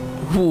Tobek?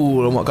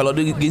 Lama kalau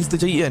dia gangster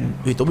cari kan.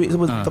 Tobek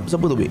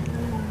siapa Tobek?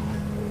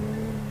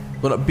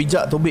 Kau nak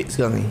pijak Tobek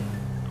sekarang ni?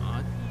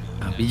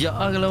 Pijak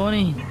lah kalau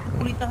orang ni.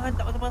 Boleh tahan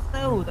tak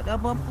pasal-pasal tau. Tak ada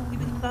apa-apa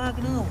kita kena tahan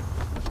kena tau.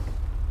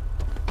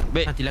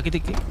 Baik. Nantilah kita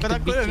kau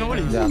takut ke kau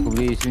boleh? Sekejap aku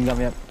beli singgam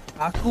ya.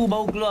 Aku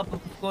baru keluar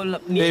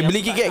sekolah ni.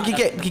 Beli kiket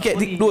 2.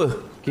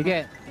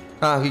 Kiket.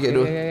 Kiket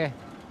 2.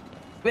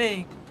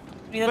 Weh.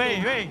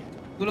 Weh.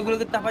 Gula-gula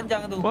getah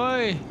panjang tu.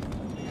 Woi.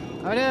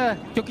 Apa dia?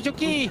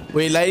 Coki-coki.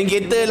 Weh, lain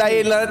kereta,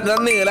 lain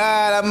runner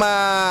lah, lama.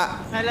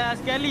 Alah,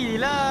 sekali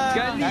lah.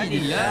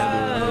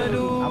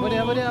 Aduh.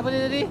 Apa dia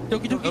tadi?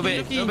 Coki-coki.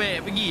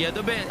 Tobek, pergi lah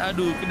Tobek.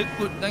 Aduh,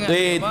 kedekut sangat.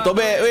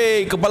 Tobek,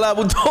 kepala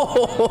butuh.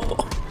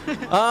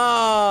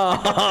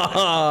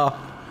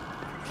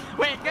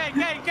 Weh,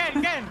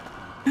 kan.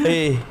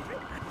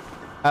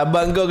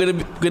 Abang kau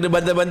kena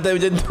bantai-bantai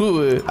macam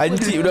tu.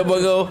 Ancik dah abang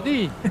kau.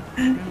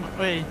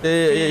 Weh.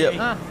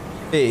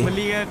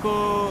 Beli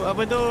aku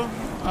apa tu?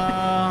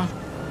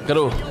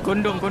 Karo.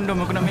 Kondom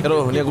aku nak make.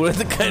 Karo, ni aku dah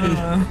tekan.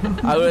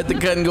 Aku dah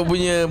tekan kau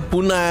punya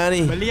punah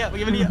ni. Beli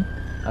bagi.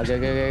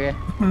 Okey.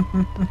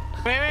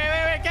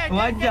 Weh, kan.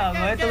 Wajar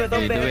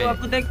tobek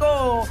aku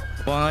Teko.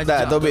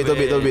 Tak,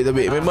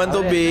 Tobek. Memang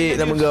Tobek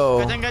nama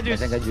kau. Kacang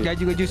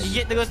gajus.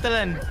 Gigit terus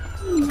telan.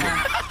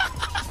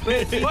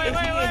 Woi.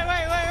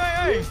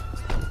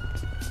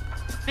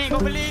 Ni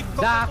kau beli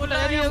Dah aku tak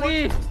lari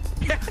lagi.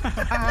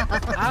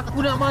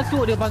 Aku nak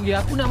masuk dia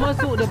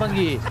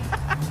panggil.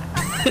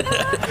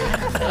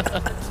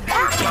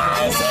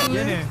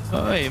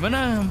 Oi,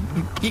 mana?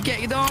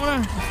 Kiket kita orang mana?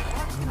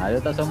 Ada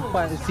tak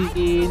sempat si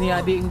ni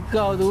adik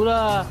kau tu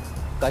lah.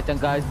 Kacang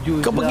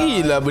gajus. Kau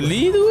pergilah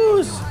beli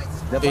terus.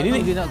 Lepas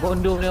ni dia nak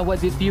kondom yang buat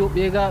dia tiup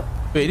je kak.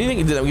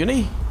 Ni kita nak pergi ni.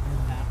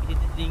 Dia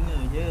telinga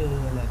je.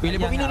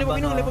 Lepas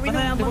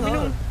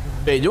minum.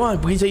 Jom lah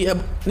pergi cari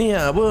ni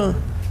lah apa.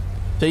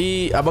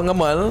 Cari Abang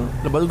Gamal.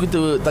 Lepas tu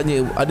kita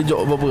tanya ada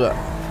job apa-apa tak.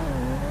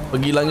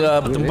 Pergi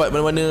langgar tempat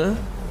mana-mana.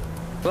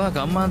 Wah,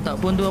 Gamal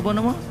tak pun tu apa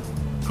nama?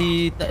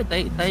 Si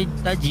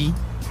Taji.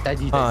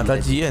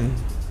 Taji kan.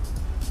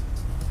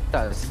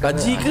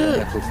 Taji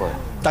ke?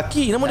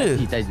 Taki nama dia?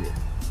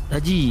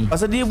 Taji.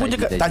 Pasal dia pun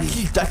cakap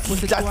Taki.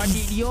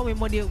 Adik dia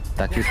memang dia.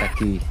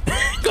 Taki.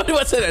 Kau ni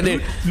pasal nak dia?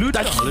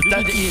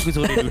 Taki. Aku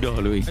suruh dia ludah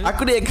lu.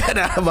 Aku dia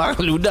kan bang.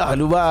 Ludah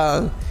lu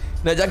bang.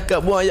 Nak cakap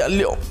buang ayat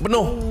liuk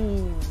penuh.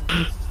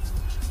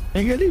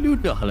 Lain kali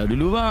ludah lah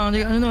dulu bang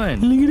cakap macam tu kan.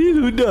 Lain kali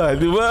ludah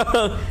tu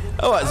bang.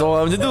 Awak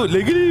seorang macam tu.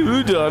 Lain kali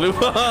ludah tu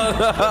bang.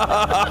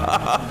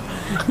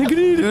 Lain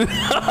kali ludah.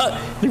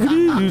 Lain kali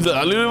ludah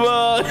tu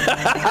bang.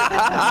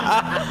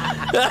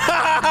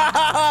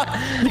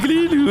 Lain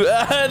kali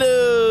ludah.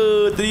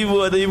 Aduh.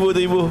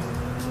 Terhibur.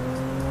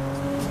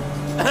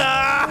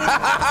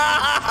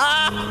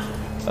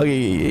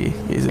 Okay,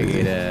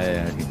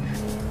 dah.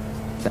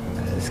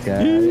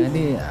 Sekarang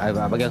ni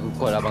bagi aku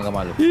call abang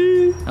Kamal tu.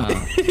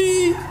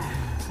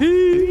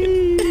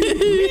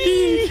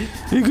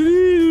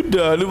 Geli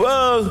udah lu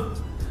bang.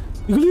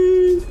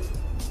 Geli.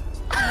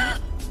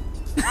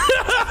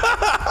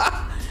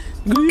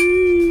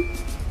 Boleh.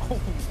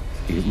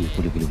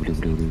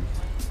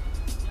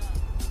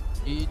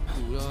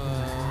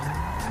 Itulah.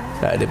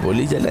 Tak ada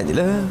polis jalan je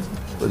lah.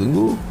 Kau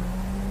tunggu.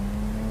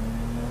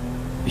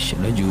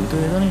 Isyik laju tu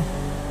ni.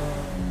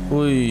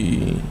 Oi.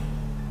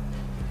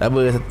 Tak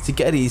apa,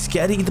 sikit hari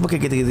kita pakai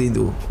kereta-kereta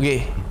tu.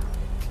 Okey.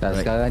 Tak,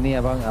 sekarang ni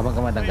abang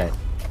Kamal tangkat.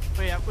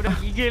 Weh, aku dah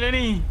gigil lah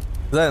ni.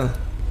 Zal.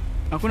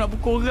 Aku nak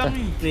pukul orang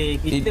ni. Weh,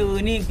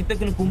 kita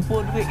kena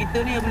kumpul duit kita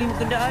ni yang beli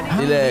kenderaan ni.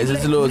 Relax,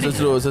 slow.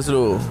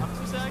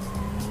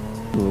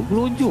 Tu,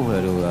 gelonjong lah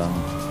dia orang.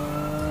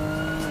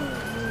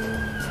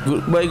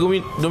 Goodbye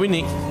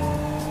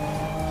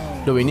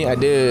Dominic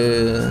ada.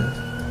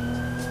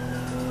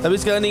 Tapi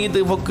sekarang ni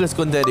kita fokus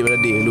konten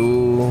adik-beradik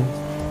dulu.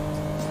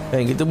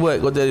 Kan kita buat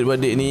konten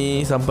adik-beradik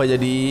ni sampai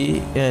jadi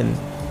kan.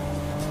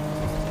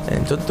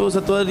 Contoh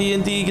satu hari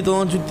nanti kita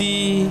orang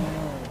cuti.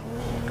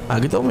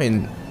 Kita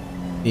main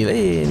ni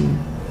lain.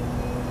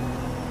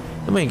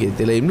 Kita main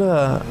kereta lain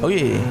pula.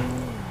 Okey.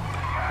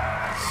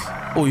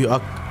 Oh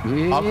ya,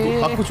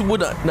 aku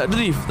cuba nak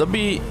drift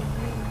tapi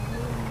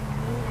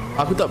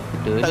aku tak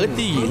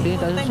reti.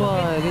 Kita tak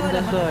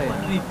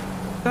sesuai.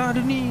 Tak ada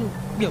ni.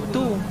 Ya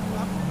betul.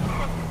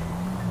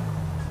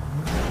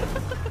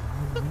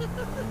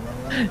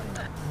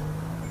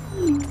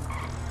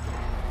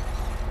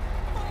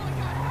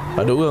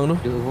 Tak ada orang tu.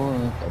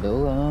 Tak ada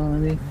orang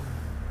ni.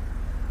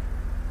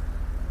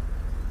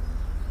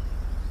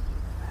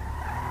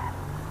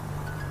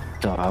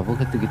 Tak apa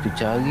kata kita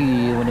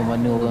cari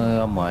mana-mana orang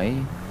ramai.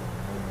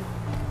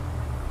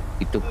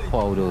 Kita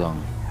pau dia orang.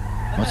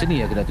 Masa ni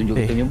aku nak tunjuk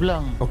kita punya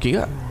belang. Okey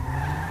tak?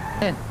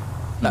 Kan?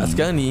 Tak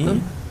sekarang ni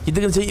kita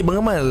kena cari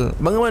Bang Amal.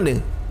 Bang Amal mana?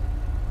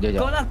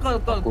 Jap. Call.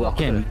 Aku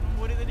Ken.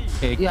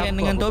 Ken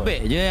dengan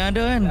Tobek je yang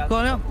ada kan.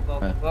 Call lah.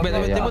 Bet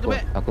tembak tu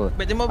bet. Aku.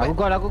 Bet tembak bet.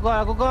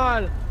 Aku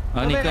call.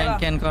 Ni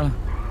Ken call.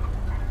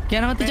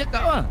 Ken apa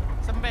tercakap lah.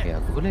 Sembek.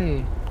 Aku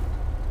boleh.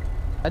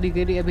 Tadi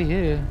kredit habis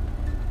je.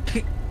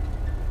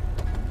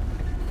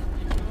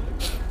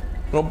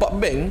 Rompak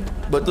bank.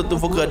 Betul-betul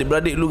fokus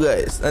adik-beradik dulu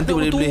guys. Nanti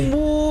boleh beli.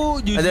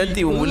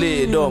 Nanti pun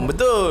boleh. Dom,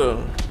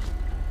 betul.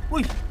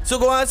 So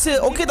korang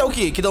rasa okey tak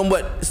okey kita orang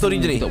buat story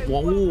je ni?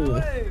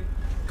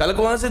 Kalau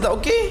korang rasa tak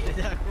okey,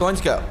 korang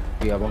cakap.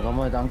 Abang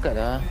Kamal tak angkat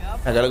dah.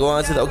 Kalau korang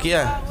rasa tak okey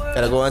lah.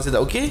 Kalau korang rasa tak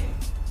okey,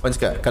 korang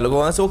cakap. Kalau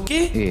korang rasa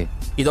okey,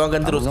 kita orang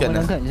akan teruskan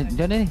lah. Angkat macam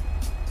mana ni?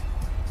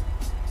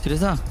 Serius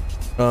lah?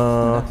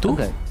 Tu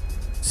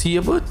si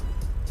apa?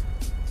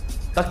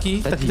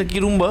 Taki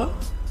rumba.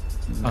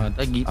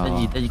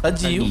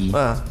 Taji.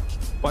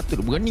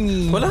 Patut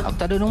berani. Kau lah? Aku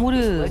tak ada nombor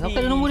dia.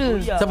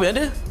 Siapa yang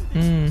ada?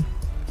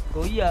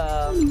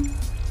 Goyang.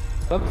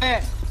 Tobek.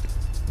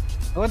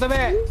 Apa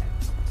Tobek?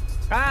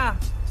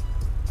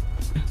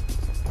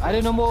 Ada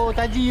nombor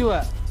Taji you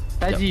tak?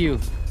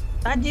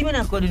 Taji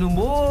mana aku ada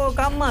nombor?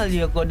 Kamal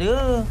je aku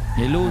ada.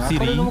 Hello Aku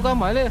Siri. ada nombor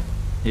Kamal le.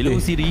 Hello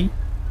Siri.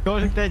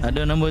 Kau Taji.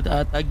 Ada nombor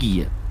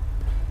Tagi ya?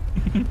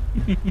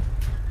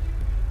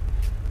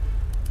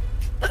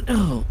 Tak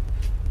ada.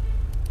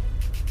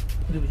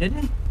 Macam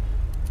mana?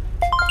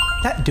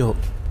 Tak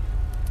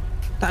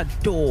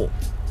ada.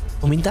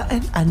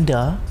 Permintaan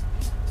anda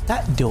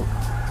tak ada.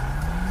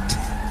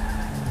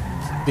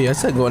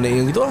 Asal kau naik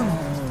dengan gitu orang?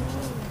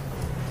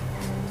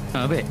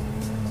 Bek.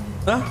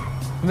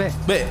 Bek.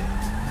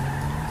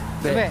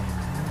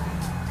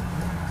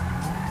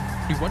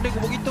 Pandai kau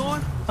buat gitu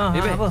kan?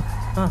 Bek. Apa?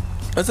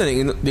 Asal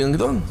naik dengan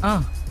gitu orang?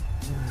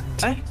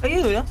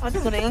 Ya lah. Ada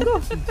kau naik dengan kau.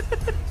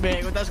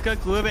 Bek, kau tak suka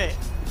aku Bek.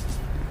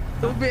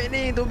 Tobek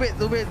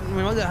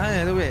memang marah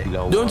kan Tobek.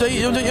 Jom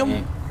cari.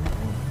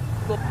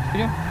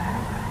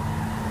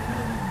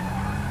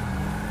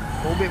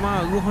 Tobek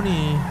marah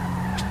ni.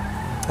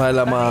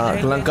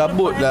 Alamak, kelang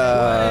kabut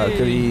lah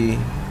Keri.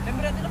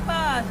 Kamera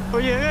terlepas. Oh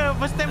ya ke?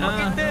 First time bawa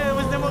kereta.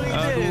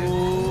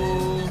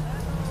 Aduh.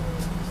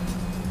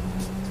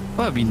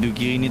 Apa pintu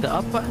kiri ni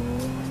tak apa?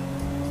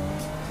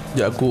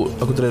 Sekejap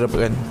aku try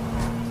dapatkan.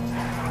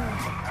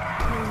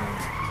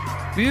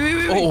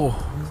 Oh.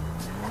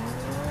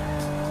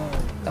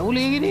 Tak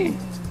boleh lagi ni.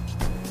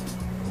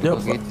 Sekejap.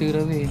 Kereta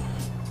dah weh.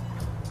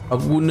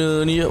 Aku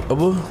guna ni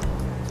apa?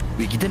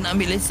 Weh, kita nak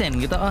ambil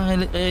lesen ke tak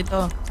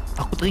kereta?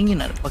 Aku teringin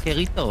nak pakai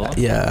kereta.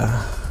 Ya.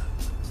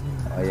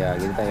 Ya,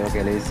 kita tak payah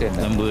pakai lesen.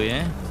 Number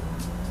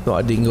Tu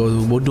adik kau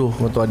tu bodoh.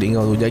 Kau tu adik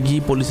kau tu. Jadi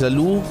polis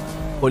lalu,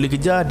 polis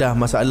kejar dah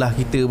masalah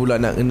kita pula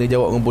nak kena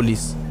jawab dengan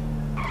polis.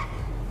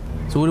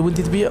 Suruh dia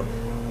berhenti tepi jap.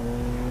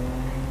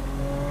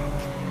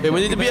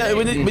 Benda tepi ah,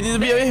 benda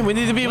tepi ah,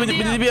 benda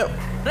tepi ah.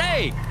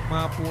 Ray.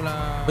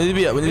 Mapulah. Benda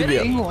tepi ah, benda tepi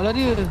ah. Tengoklah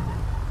dia.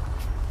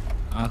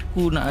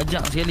 Aku nak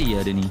ajak sekali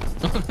lah dia ni.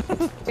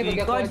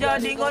 Kau ajar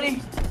adik kau ni.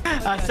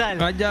 Asal.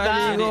 Ajar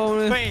adik kau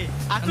ni. Weh,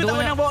 aku tak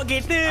pernah bawa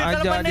kereta.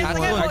 Kalau pandai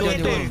sangat bawa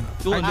kereta.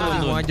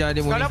 Ajar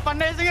dia Kalau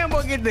pandai sangat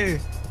bawa kereta.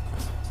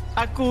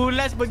 Aku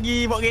last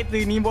pergi bawa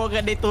kereta ni, bawa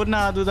kat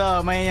Daytona tu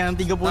tau. Main yang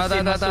 3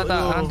 pusing masuk tu.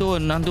 Hang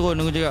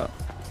turun aku cakap.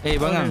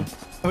 Bang.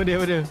 Apa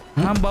dia?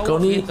 Hang bawa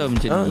kereta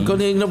macam ni. Kau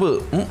ni kenapa?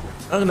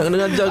 Hang nak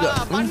kena ajar gak?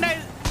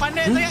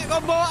 Pandai sangat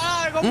kau bawa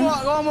ah. Kau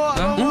bawa.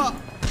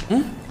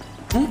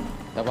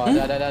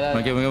 Dah.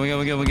 Maki.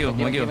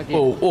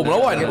 Oh,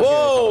 melawan.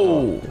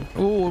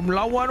 Oh,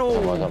 melawan tu.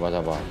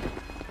 Sabar.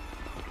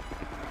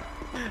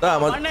 Tak,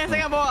 Pandai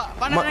sangat bawa.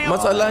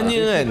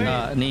 masalahnya kan.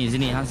 Ni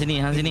sini, hang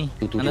sini. Hang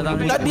datang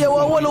sini. Tadi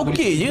awal-awal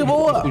okey je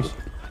bawa.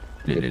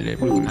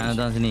 Hang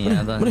datang sini.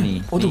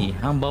 Ni,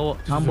 hang bawa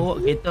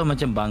kereta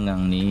macam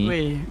bangang ni.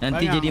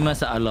 Nanti jadi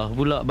masalah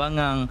pula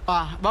bangang.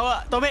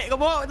 Bawa Tobek kau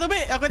bawa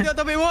Tobek. Aku tengok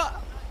Tobek bawa.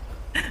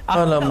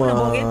 Alamak.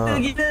 Bawa kereta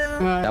kita.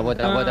 Tak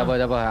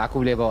apa.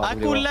 Aku boleh bawa.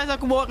 Aku last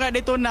aku bawa kat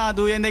Daytona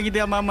tu yang dah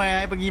kita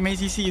ramai pergi main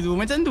CC tu.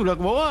 Macam tu lah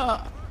aku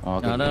bawa.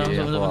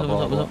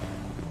 Masuk.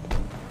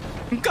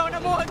 Kau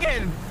nak bawa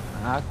kan?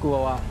 Aku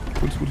bawa.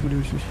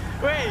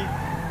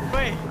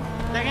 Weh.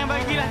 Jangan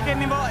bagilah kan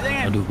ni bawa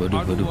jangan. Aduh.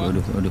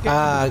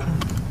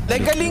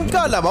 Lain kali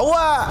kau lah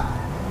bawa.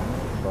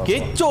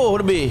 Kecoh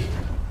lebih.